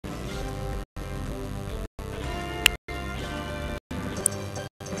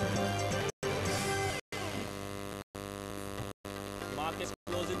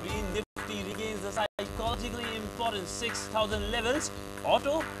psychologically important 6,000 levels,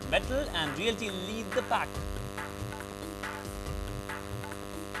 auto, metal and realty lead the pack.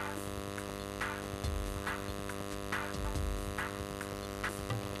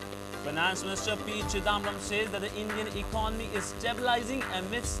 Finance Minister P. Chidambaram says that the Indian economy is stabilizing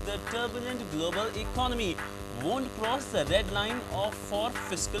amidst the turbulent global economy. Won't cross the red line for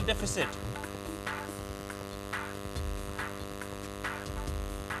fiscal deficit.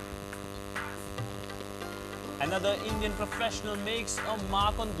 Another Indian professional makes a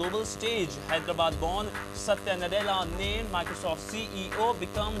mark on global stage. Hyderabad-born Satya Nadella, named Microsoft CEO,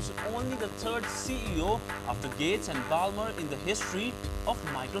 becomes only the third CEO after Gates and Ballmer in the history of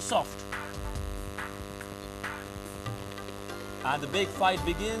Microsoft. And the big fight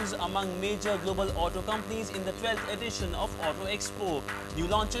begins among major global auto companies in the 12th edition of Auto Expo. New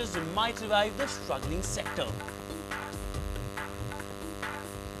launches might revive the struggling sector.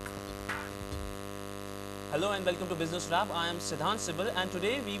 Hello and welcome to Business Wrap. I am Sidhant Sibal and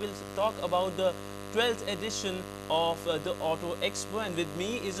today we will talk about the 12th edition of the Auto Expo, and with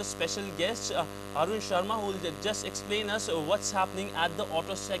me is a special guest, Arun Sharma, who will just explain us what's happening at the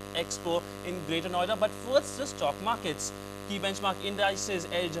Auto Expo in Greater Noida. But first, the stock markets. Key benchmark indices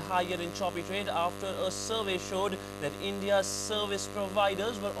edged higher in choppy trade after a survey showed that India's service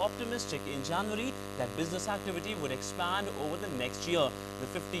providers were optimistic in January that business activity would expand over the next year. The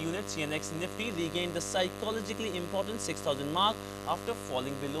 50-unit CNX Nifty regained the psychologically important 6,000 mark after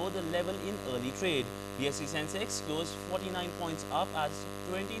falling below the level in early trade. The BSE Sensex closed 49 points up at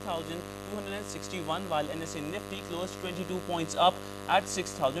 20,261, while NSE Nifty closed 22 points up at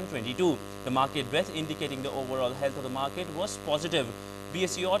 6,022. The market breadth indicating the overall health of the market was positive.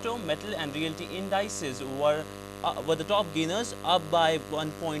 BSE Auto, Metal and Realty indices were the top gainers, up by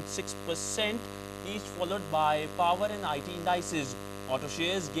 1.6%, each followed by Power and IT indices. Auto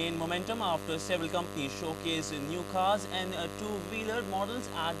shares gained momentum after several companies showcased new cars and two-wheeler models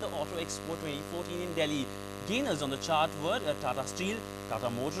at the Auto Expo 2014 in Delhi. Gainers on the chart were Tata Steel, Tata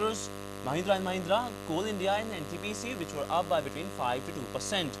Motors, Mahindra & Mahindra, Coal India and NTPC, which were up by between 5 to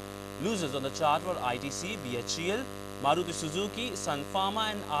 2%. Losers on the chart were ITC, BHEL, Maruti Suzuki, Sun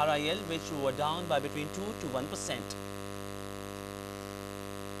Pharma and RIL, which were down by between 2 to 1%.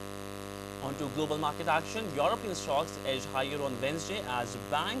 On to global market action. European stocks edged higher on Wednesday as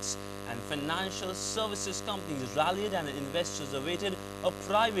banks and financial services companies rallied and investors awaited a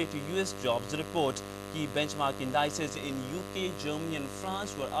private US jobs report. Key benchmark indices in UK, Germany and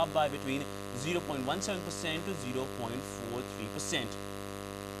France were up by between 0.17% to 0.43%.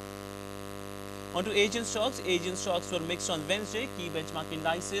 On to Asian stocks. Asian stocks were mixed on Wednesday. Key benchmark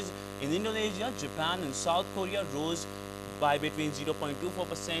indices in Indonesia, Japan and South Korea rose by between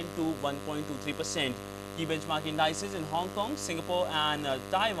 0.24% to 1.23%. Key benchmark indices in Hong Kong, Singapore and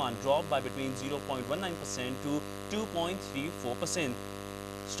Taiwan dropped by between 0.19% to 2.34%.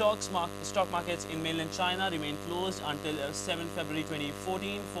 Stock markets in mainland China remain closed until 7 February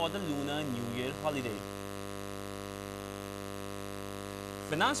 2014 for the Lunar New Year holiday.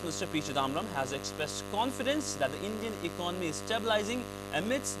 Finance Minister P. Chidambaram has expressed confidence that the Indian economy is stabilizing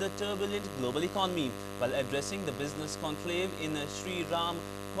amidst the turbulent global economy. While addressing the business conclave in Sri Ram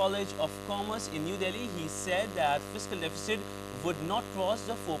College of Commerce in New Delhi, he said that fiscal deficit would not cross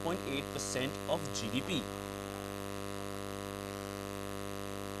the 4.8% of GDP.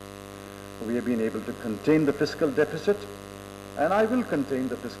 We have been able to contain the fiscal deficit, and I will contain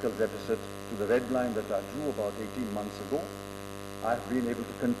the fiscal deficit to the red line that I drew about 18 months ago. I have been able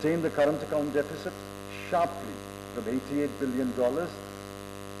to contain the current account deficit sharply from $88 billion. It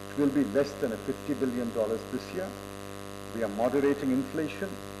will be less than $50 billion this year. We are moderating inflation.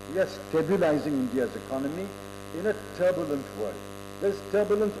 We are stabilizing India's economy in a turbulent world. There's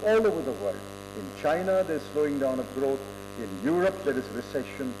turbulence all over the world. In China, there's slowing down of growth. In Europe, there is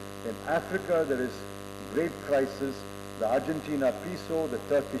recession. In Africa, there is great crisis. The Argentina peso, the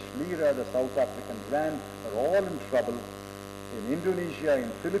Turkish lira, the South African rand are all in trouble. In Indonesia, in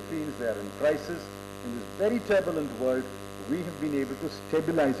Philippines, they are in crisis. In this very turbulent world, we have been able to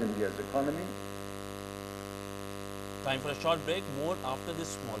stabilize India's economy. Time for a short break. More after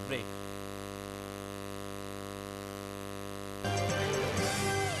this small break.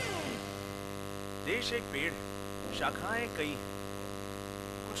 देश एक पेड़, शाखाएं कई हैं।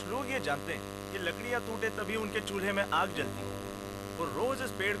 कुछ लोग ये जानते हैं कि लकड़ियां टूटे तभी उनके चूल्हे में आग जलती है। वो रोज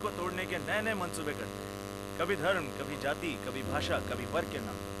इस पेड़ को तोड़ने के नए-नए मंसूबे करते हैं। कभी धर्म, कभी जाति, कभी भाषा, कभी वर्ग के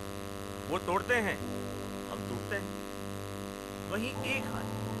नाम। वो तोड़ते हैं, हम टूटते हैं। वहीं एक हाथ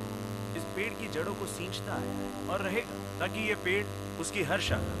इस पेड़ की जड़ों को सींचता है और रहेगा, ताकि ये पेड़, उसकी हर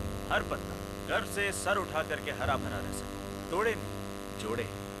शाखा, हर पत्ता गर्व से सर उठा करके हरा भरा रह सके। तोड़े नहीं, जोड़े।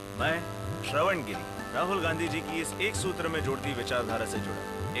 मैं श्रवण गिरी। राहुल गांधी जी की इस एक सूत्र में जोड़ती विचारधारा से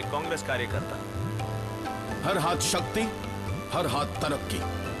जुड़ा एक कांग्रेस कार्यकर्ता। हर हाथ शक्ति, हर हाथ तरक्की।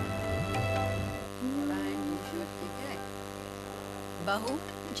 बहू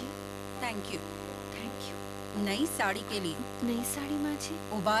जी, थैंक यू। नई साड़ी के लिए। नई साड़ी माँ जी।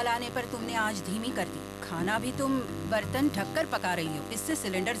 उबाल आने पर तुमने आज धीमी कर दी। खाना भी तुम बर्तन ढककर पका रही हो। इससे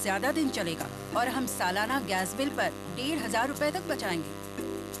सिलेंडर ज्यादा दिन चलेगा और हम सालाना गैस बिल पर 1,500 रुपए तक बचाएंगे।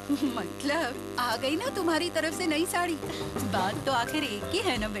 मतलब आ गई ना तुम्हारी तरफ से नई साड़ी। बात तो आखिर एक ही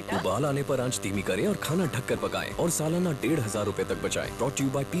है ना बेटा। उबाल आने पर आंच धीमी करें और खाना ढककर पकाएं और सालाना 1,500 रुपए तक बचाएं। Brought to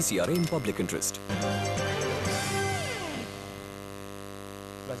you by PCRA in public interest.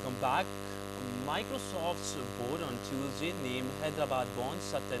 Welcome back. Microsoft's board on Tuesday named Hyderabad-born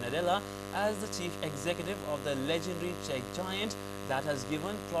Satya Nadella as the chief executive of the legendary tech giant that has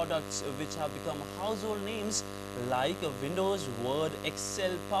given products which have become household names like Windows, Word,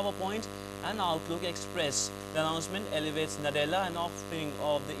 Excel, PowerPoint and Outlook Express. The announcement elevates Nadella, an offering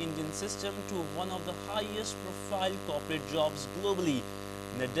of the Indian system, to one of the highest profile corporate jobs globally.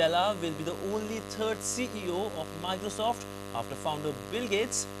 Nadella will be the only third CEO of Microsoft after founder Bill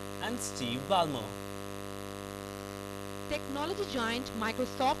Gates and Steve Ballmer. Technology giant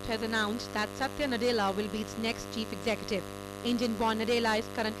Microsoft has announced that Satya Nadella will be its next chief executive. Indian-born Nadella is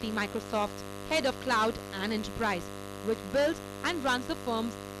currently Microsoft's head of cloud and enterprise, which builds and runs the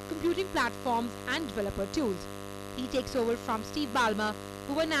firm's computing platforms and developer tools. He takes over from Steve Ballmer,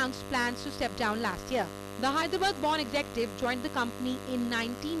 who announced plans to step down last year. The Hyderabad-born executive joined the company in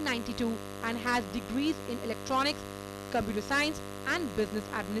 1992 and has degrees in electronics, computer science and business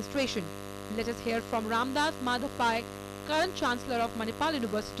administration. Let us hear from Ramdas Madhavpai, current Chancellor of Manipal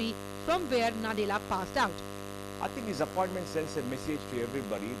University, from where Nadella passed out. I think his appointment sends a message to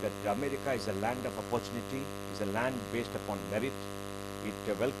everybody that America is a land of opportunity, is a land based upon merit.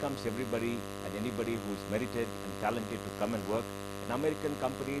 It welcomes everybody and anybody who is merited and talented to come and work. And American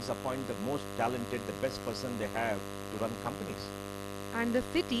companies appoint the most talented, the best person they have to run companies. And the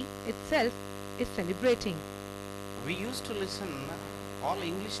city itself is celebrating. We used to listen all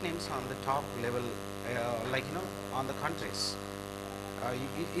English names on the top level, on the countries.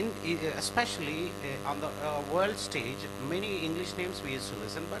 Especially on the world stage, many English names we used to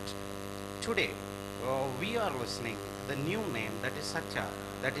listen, but today we are listening the new name, that is Satya,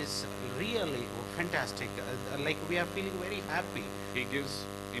 that is really fantastic. We are feeling very happy. He gives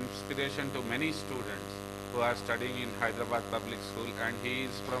inspiration to many students who are studying in Hyderabad Public School, and he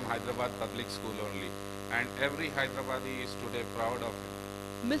is from Hyderabad Public School only. And every Hyderabadi is today proud of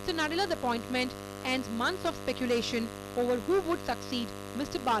him. Mr. Nadella's appointment ends months of speculation over who would succeed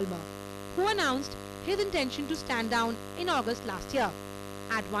Mr. Ballmer, who announced his intention to stand down in August last year.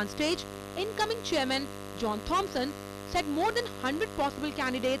 At one stage, incoming chairman John Thompson said more than 100 possible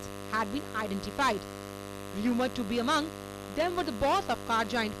candidates had been identified. Rumored to be among them were the boss of car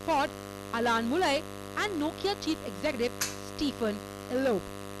giant Ford, Alan Mulay, and Nokia chief executive Stephen Elope.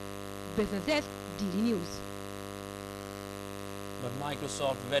 Business Desk, DD News. But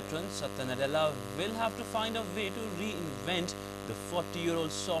Microsoft veteran Satya Nadella will have to find a way to reinvent the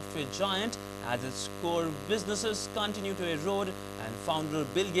 40-year-old software giant as its core businesses continue to erode and founder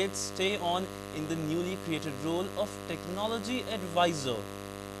Bill Gates stay on in the newly created role of technology advisor.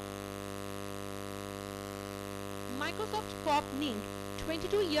 Microsoft Corp named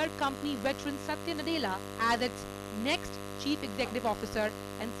 22-year company veteran Satya Nadella as its next chief executive officer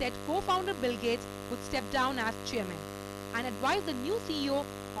and said co-founder Bill Gates would step down as chairman and advise the new CEO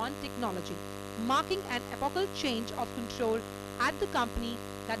on technology, marking an epochal change of control at the company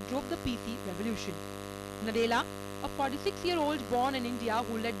that drove the PC revolution. Nadella, a 46-year-old born in India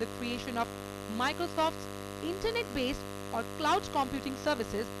who led the creation of Microsoft's internet-based or cloud computing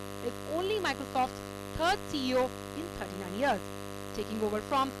services, is only Microsoft's third CEO in 39 years, taking over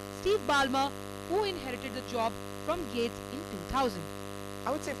from Steve Ballmer, who inherited the job from Gates in 2000. I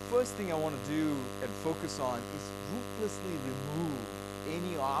would say first thing I want to do and focus on is ruthlessly remove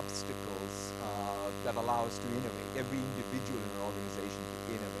any obstacles that allow us to innovate, every individual in an organization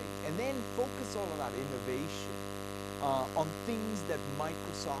to innovate, and then focus all of that innovation on things that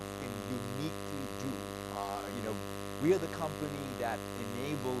Microsoft can uniquely do. We are the company that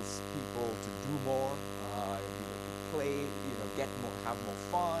enables people to do more, to play, get more, have more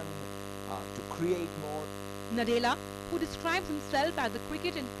fun, to create more. Nadella, who describes himself as a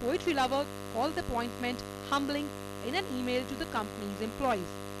cricket and poetry lover, called the appointment humbling in an email to the company's employees.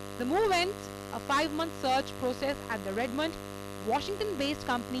 The move ends a 5-month search process at the Redmond, Washington-based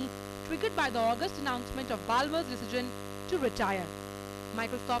company, triggered by the August announcement of Ballmer's decision to retire.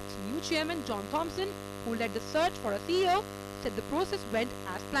 Microsoft's new chairman, John Thompson, who led the search for a CEO, said the process went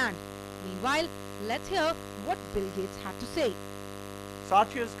as planned. Meanwhile, let's hear what Bill Gates had to say.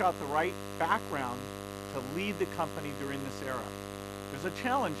 Satya's got the right background to lead the company during this era. There's a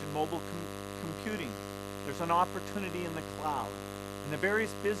challenge in mobile computing. There's an opportunity in the cloud. In the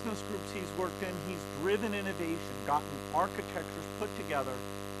various business groups he's worked in, he's driven innovation, gotten architectures put together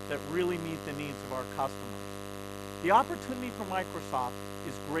that really meet the needs of our customers. The opportunity for Microsoft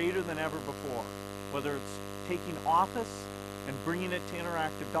is greater than ever before, whether it's taking Office and bringing it to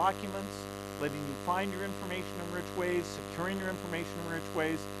interactive documents, letting you find your information in rich ways, securing your information in rich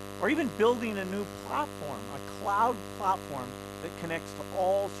ways, or even building a new platform, a cloud platform that connects to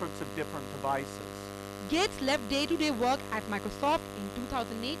all sorts of different devices. Gates left day-to-day work at Microsoft in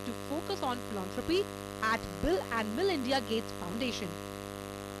 2008 to focus on philanthropy at Bill and Melinda Gates Foundation.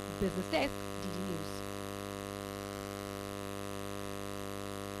 Business Desk, DD News.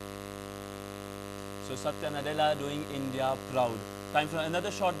 So Satya Nadella doing India proud. Time for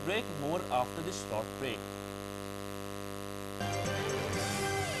another short break. More after this short break.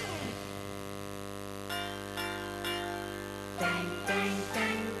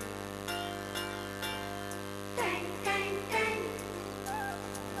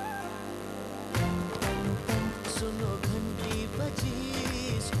 सुनो घंटी बजी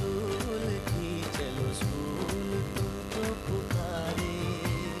school की, चलो school तुमको पुकारे।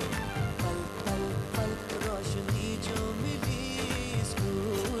 पल पल पल रोशनी जो मिली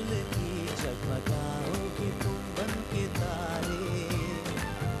स्कूल की, जगमगाओगे तुम बन के तारे।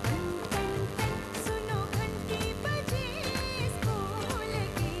 सुनो घंटी बजी स्कूल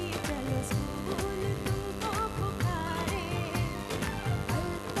की, चलो स्कूल तुमको पुकारे। पल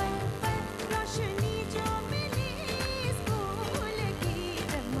पल पल रोशनी जो मिली स्कूल की,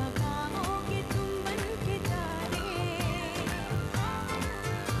 जगमगाओगे तुम बन के तारे।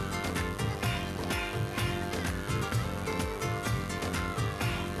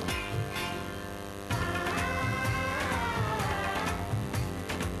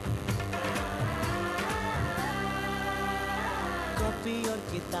 कॉपी और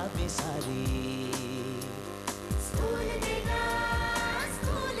किताबें सारी स्कूल देगा,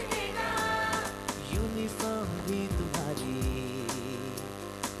 स्कूल देगा। यूनिफॉर्म भी तुम्हारी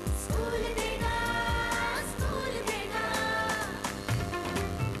स्कूल देगा, स्कूल देगा।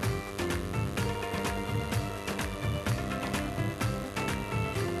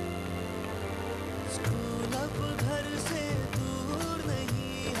 स्कूल अब घर से दूर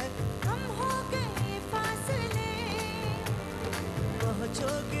नहीं है, कम हो गए फासले।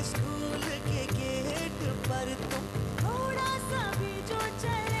 पहुंचोगे स्कूल के गेट पर तुम, थोड़ा सा भी जो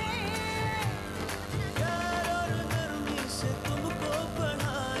चले। प्यार और नरमी से तुमको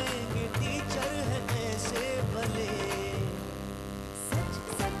पढ़ाएंगे, टीचर है ऐसे भले। सच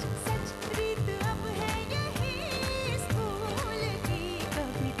सच सच रीत अब है यही स्कूल की,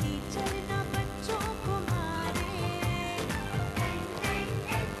 कभी टीचर ना बच्चों को मारे।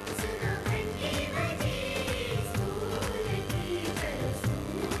 सुनो घंटी बजी स्कूल की, चलो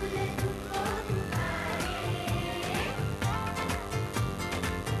स्कूल तुमको पुकारे।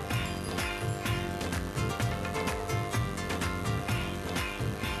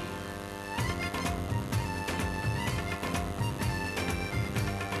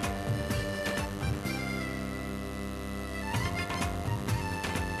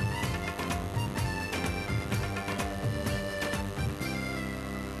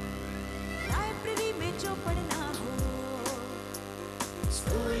 लाइब्रेरी में जो पढ़ना हो,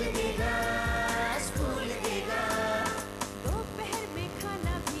 स्कूल देगा, स्कूल देगा। दोपहर में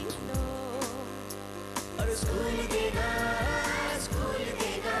खाना भी लो, और स्कूल देगा, स्कूल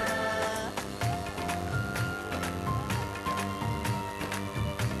देगा।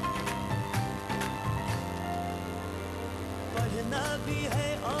 पढ़ना भी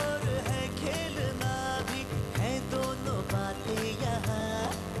है और है खेलना भी है, दोनों बातें यहाँ।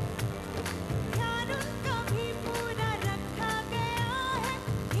 ध्यान उनका भी पूरा रखा गया है,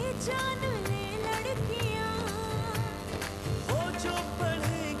 ये जान ले लड़कियाँ। वो जो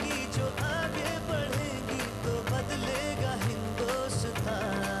पढ़ेगी, जो आगे बढ़ेगी, तो बदलेगा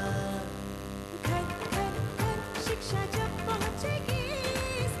हिंदुस्तान। घर घर घर शिक्षा जब पहुँचेगी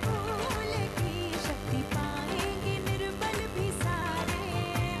स्कूल की, शक्ति पाएंगे निर्बल भी सारे।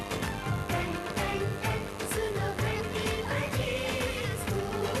 सुनो घंटी बजी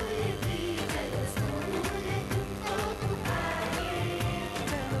स्कूल की, चलो स्कूल तुमको पुकारे।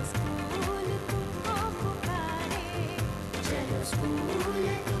 चलो स्कूल तुमको पुकारे। चलो स्कूल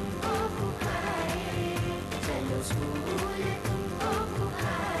तुमको पुकारे। चलो स्कूल तुमको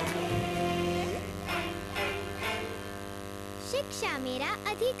पुकारे। शिक्षा मेरा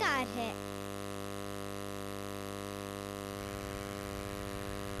अधिकार है।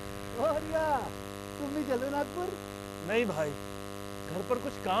 और क्या तुम भी चलो नागपुर? नहीं भाई, घर पर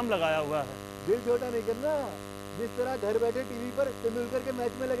कुछ काम लगाया हुआ है। दिल छोटा नहीं करना। जिस तरह घर बैठे टीवी पर तेंदुलकर के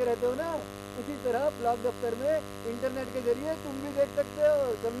मैच में लगे रहते हो ना, उसी तरह ब्लॉक दफ्तर में इंटरनेट के जरिए तुम भी देख सकते हो,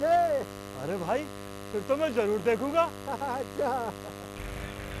 समझे? अरे भाई, फिर तो मैं जरूर देखूंगा। अच्छा।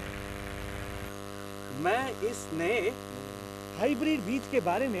 मैं इस नए हाइब्रिड बीज के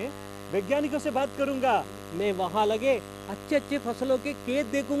बारे में वैज्ञानिकों से बात करूंगा। मैं वहाँ लगे अच्छे फसलों के खेत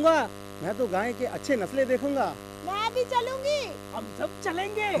देखूंगा। मैं तो गाय के अच्छे नस्लें देखूंगा। मैं भी चलूंगी। हम सब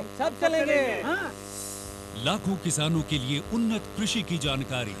चलेंगे। सब चलेंगे। हाँ। लाखों किसानों के लिए उन्नत कृषि की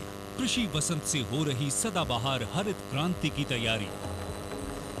जानकारी। कृषि वसंत से हो रही सदाबहार हरित क्रांति की तैयारी।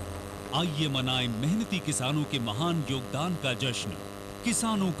 आइए मनाएं मेहनती किसानों के महान योगदान का जश्न।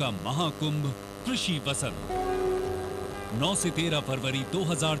 किसानों का महाकुंभ कृषि वसंत 9 से 13 फरवरी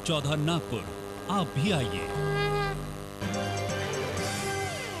 2014 नागपुर। आप भी आइए।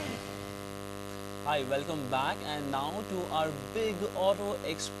 Hi, welcome back, and now to our big Auto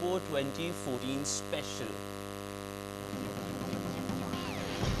Expo 2014 special.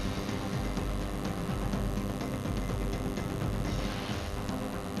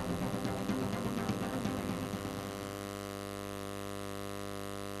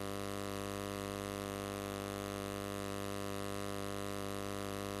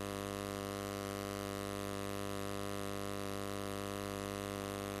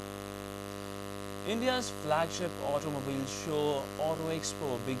 India's flagship automobile show, Auto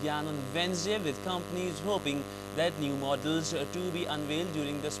Expo, began on Wednesday with companies hoping that new models to be unveiled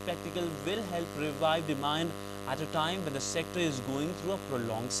during the spectacle will help revive demand at a time when the sector is going through a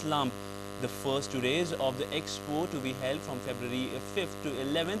prolonged slump. The first 2 days of the Expo, to be held from February 5th to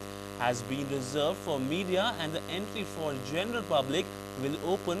 11th, has been reserved for media, and the entry for general public will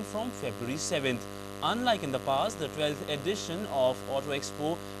open from February 7th. Unlike in the past, the 12th edition of Auto Expo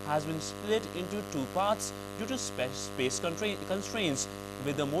has been split into 2 parts due to space constraints,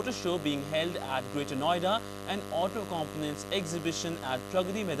 with the motor show being held at Greater Noida and auto components exhibition at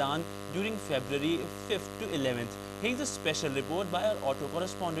Pragati Maidan during February 5th to 11th. Here's a special report by our auto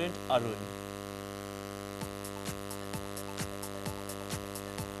correspondent Arun.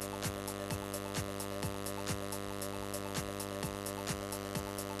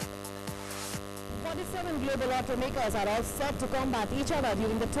 Global automakers are all set to combat each other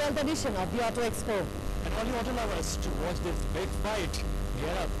during the 12th edition of the Auto Expo. And all you auto lovers to watch this big fight,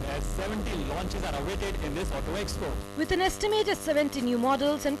 gear up as 70 launches are awaited in this Auto Expo. With an estimated 70 new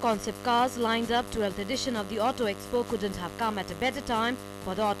models and concept cars lined up, 12th edition of the Auto Expo couldn't have come at a better time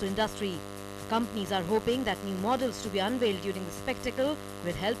for the auto industry. Companies are hoping that new models to be unveiled during the spectacle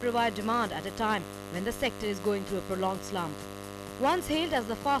will help provide demand at a time when the sector is going through a prolonged slump. Once hailed as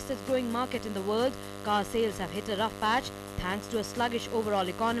the fastest growing market in the world, car sales have hit a rough patch thanks to a sluggish overall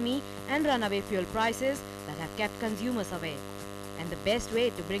economy and runaway fuel prices that have kept consumers away. And the best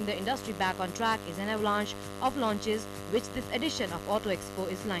way to bring the industry back on track is an avalanche of launches which this edition of Auto Expo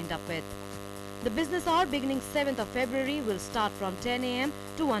is lined up with. The business hour beginning 7th of February will start from 10 AM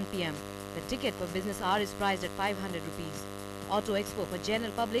to 1 PM. The ticket for business hour is priced at 500 rupees. Auto Expo for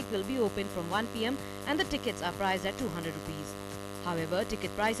general public will be open from 1 PM and the tickets are priced at 200 rupees. However,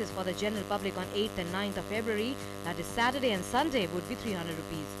 ticket prices for the general public on 8th and 9th of February, that is Saturday and Sunday, would be 300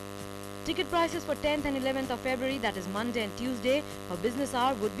 rupees. Ticket prices for 10th and 11th of February, that is Monday and Tuesday, for business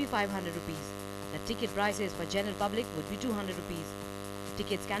hour would be 500 rupees. The ticket prices for general public would be 200 rupees.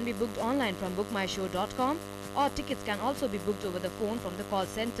 Tickets can be booked online from bookmyshow.com, or tickets can also be booked over the phone from the call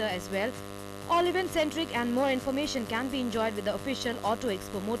center as well. All event-centric and more information can be enjoyed with the official Auto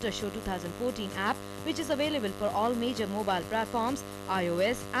Expo Motor Show 2014 app, which is available for all major mobile platforms,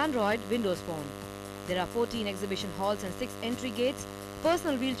 iOS, Android, Windows Phone. There are 14 exhibition halls and 6 entry gates.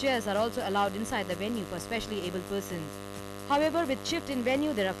 Personal wheelchairs are also allowed inside the venue for specially abled persons. However, with shift in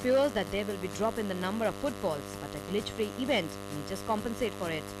venue, there are fears that there will be drop in the number of footfalls, but a glitch-free event may just compensate for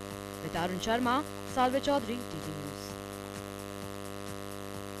it. With Arun Sharma, Salve Chaudhary, DD News.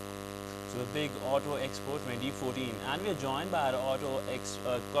 So the big Auto Expo 2014, and we are joined by our Auto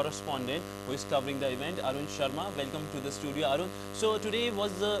correspondent who is covering the event, Arun Sharma. Welcome to the studio, Arun. So today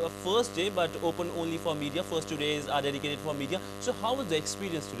was the first day, but open only for media. First 2 days are dedicated for media. So how was the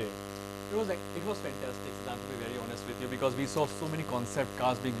experience today? It was fantastic, Sidhant, to be very honest with you, because we saw so many concept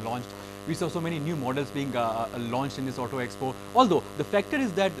cars being launched. We saw so many new models being launched in this Auto Expo. Although the factor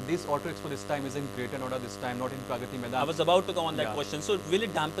is that this Auto Expo this time is in Greater Noida this time, not in Pragati Maidan. I was about to come on that question. So will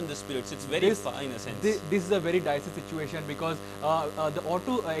it dampen the spirits? It's very far in a sense. This is a very dicey situation because the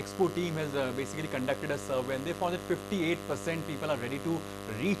Auto Expo team has basically conducted a survey and they found that 58% people are ready to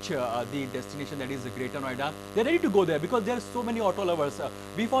reach the destination, that is Greater Noida. They're ready to go there because there are so many auto lovers.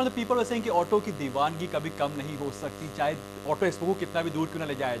 We found the people were saying कि auto की दीवानगी कभी कम नहीं हो सकती, चाहे Auto Expo को कितना भी दूर क्यों ना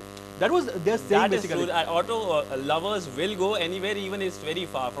ले जाए. That was their saying basically. That is true. Auto lovers will go anywhere, even if it's very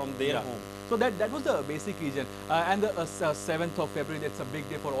far from their home. So that was the basic reason. And the 7th of February, that's a big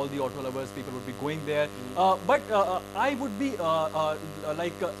day for all the auto lovers. People would be going there. But I would be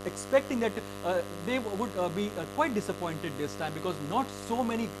expecting that they would be quite disappointed this time because not so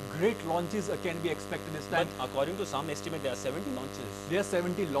many great launches can be expected this time. But according to some estimate, there are 70 launches. There are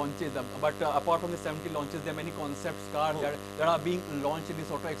 70 launches. But apart from the 70 launches, there are many concept cars that are being launched in this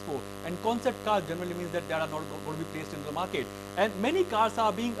Auto Expo. And concept cars generally means that they are not going to be placed into the market. And many cars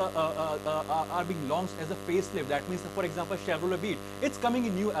are being launched as a facelift. That means, for example, Chevrolet Beat. It's coming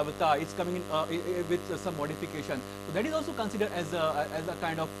in new avatar. It's coming in with some modification. So that is also considered as a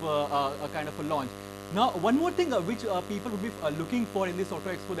kind of a launch. Now, one more thing which people would be looking for in this Auto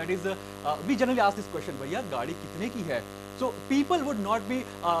Expo, that is, we generally ask this question, "Bhaiya, gaadi kitne ki hai?" So people would not be,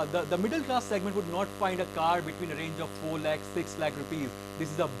 the middle class segment would not find a car between a range of 4 lakh, 6 lakh rupees.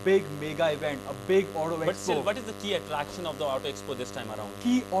 This is a big mega event, a big Auto Expo. But still, what is the key attraction of the Auto Expo this time around?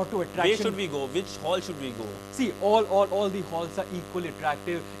 Key auto attraction. Where should we go? Which hall should we go? See, all the halls are equally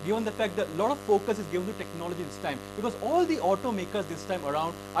attractive, given the fact that a lot of focus is given to technology this time. Because all the automakers this time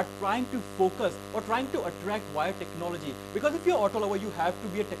around are trying to focus or trying to attract via technology. Because if you're an auto lover, you have to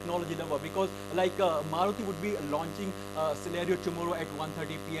be a technology lover. Because like Maruti would be launching Celerio tomorrow at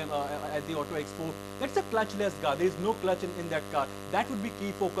 1:30 p.m. At the Auto Expo. That's a clutchless car. There is no clutch in that car. That would be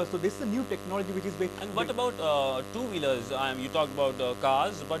key focus. So this is a new technology which is big. And what about two-wheelers? You talked about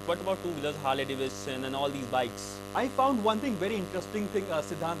cars, but what about two-wheelers, Harley Davidson and all these bikes? I found one thing very interesting thing,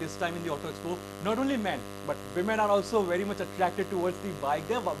 Sidhant, this time in the Auto Expo. Not only men, but women are also very much attracted towards the bike.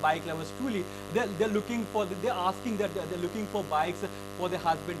 They're bike lovers. Truly, they're looking for. They're asking that they're looking for bikes for their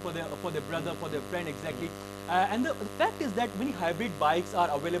husband, for their brother, for their friend, exactly. And the fact is that many hybrid bikes are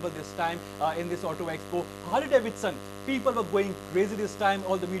available this time in this Auto Expo. Harley Davidson, people were going crazy this time.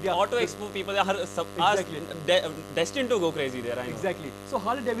 All the media. Auto Expo people are destined to go crazy there. I know. Exactly. So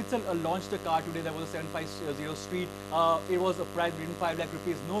Harley Davidson launched a car today. That was a 750 Street. It was a price between 5 lakh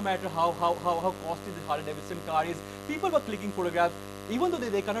rupees. No matter how costly the Harley Davidson car is, people were clicking photographs. Even though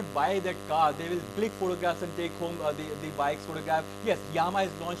they cannot buy that car, they will click photographs and take home the bike's photograph. Yes, Yamaha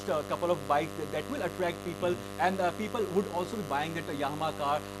has launched a couple of bikes that will attract people, and people would also be buying that Yamaha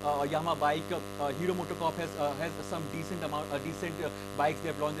car, Yamaha bike. Hero MotoCorp has some decent bikes they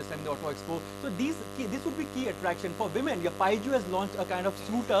have launched this time in the Auto Expo. So this would be key attraction for women. Yeah, Peugeot has launched a kind of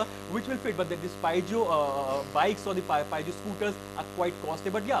scooter which will fit, but this Peugeot bikes or the Peugeot scooters are quite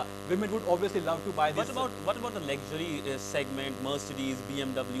costly. But yeah, women would obviously love to buy this. What about the luxury segment, Mercedes,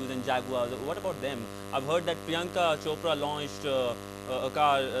 BMWs and Jaguars? What about them? I've heard that Priyanka Chopra launched a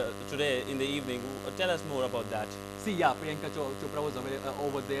car today in the evening. Tell us more about that. See, yeah, Priyanka Chopra was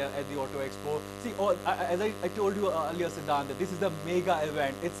over there at the Auto Expo. See, as I told you earlier, Sidhant, that this is the mega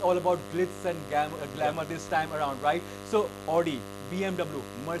event. It's all about glitz and glamour this time around, right? So, Audi, BMW,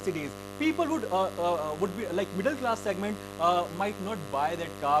 Mercedes, people would be like middle class segment might not buy that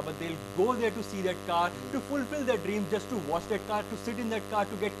car, but they'll go there to see that car, to fulfill their dream, just to watch that car, to sit in that car,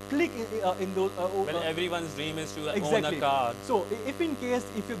 to get click in those. Well, everyone's dream is to own a car. So if in case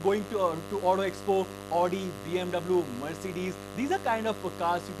if you're going to Auto Expo, Audi, BMW, Mercedes, these are kind of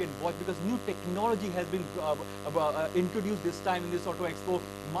cars you can watch because new technology has been introduced this time in this Auto Expo.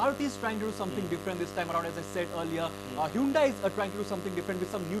 Maruti is trying to do something different this time around, as I said earlier. Hyundai is trying to do something different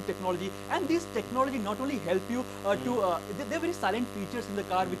with some new technology. And this technology not only help you there are very silent features in the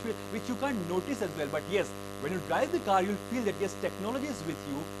car which you can't notice as well. But yes, when you drive the car, you'll feel that yes, technology is with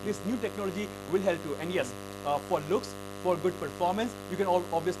you. This new technology will help you. And yes, for looks, for good performance, you can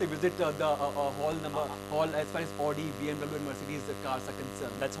obviously visit the hall as far as Audi, BMW and Mercedes cars are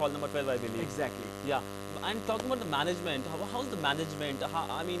concerned. That's hall number 12, I believe. Exactly. Yeah. And talking about the management, how's the management?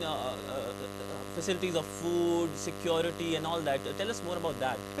 facilities of food, security and all that. Tell us more about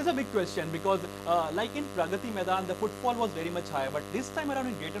that. It's a big question because like in Pragati Maidan, the footfall was very much higher, but this time around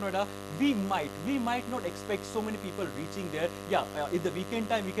in Greater Noida, we might not expect so many people reaching there. Yeah, in the weekend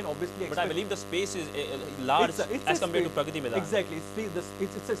time, we can obviously expect. But I believe the space is large as compared to Pragati Maidan. Exactly.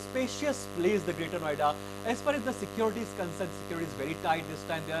 It's a spacious place, the Greater Noida. As far as the security is concerned, security is very tight this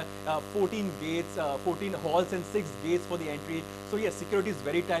time. There are 14 gates, 14 halls and 6 gates for the entry. So yes, security is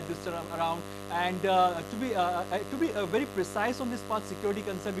very tight this time around. And to be very precise on this part, security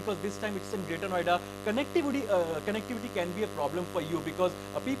concern, because this time it's in Greater Noida, connectivity can be a problem for you because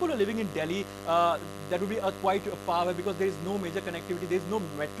people who are living in Delhi, that would be quite far away because there is no major connectivity, there is no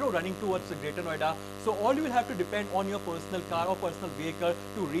metro running towards Greater Noida. So all you will have to depend on your personal car or personal vehicle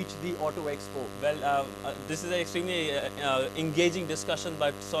to reach the Auto Expo. Well, this is an extremely engaging discussion,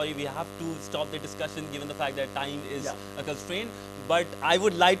 but sorry, we have to stop the discussion given the fact that time is a constraint. But I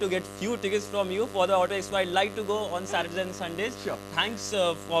would like to get few tickets from you for the Auto Expo. I'd like to go on Saturdays and Sundays. Sure. Thanks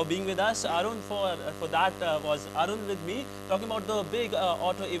for being with us, Arun. For that was Arun with me talking about the big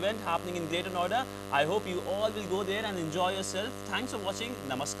auto event happening in Greater Noida. I hope you all will go there and enjoy yourself. Thanks for watching.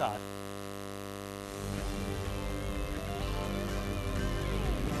 Namaskar.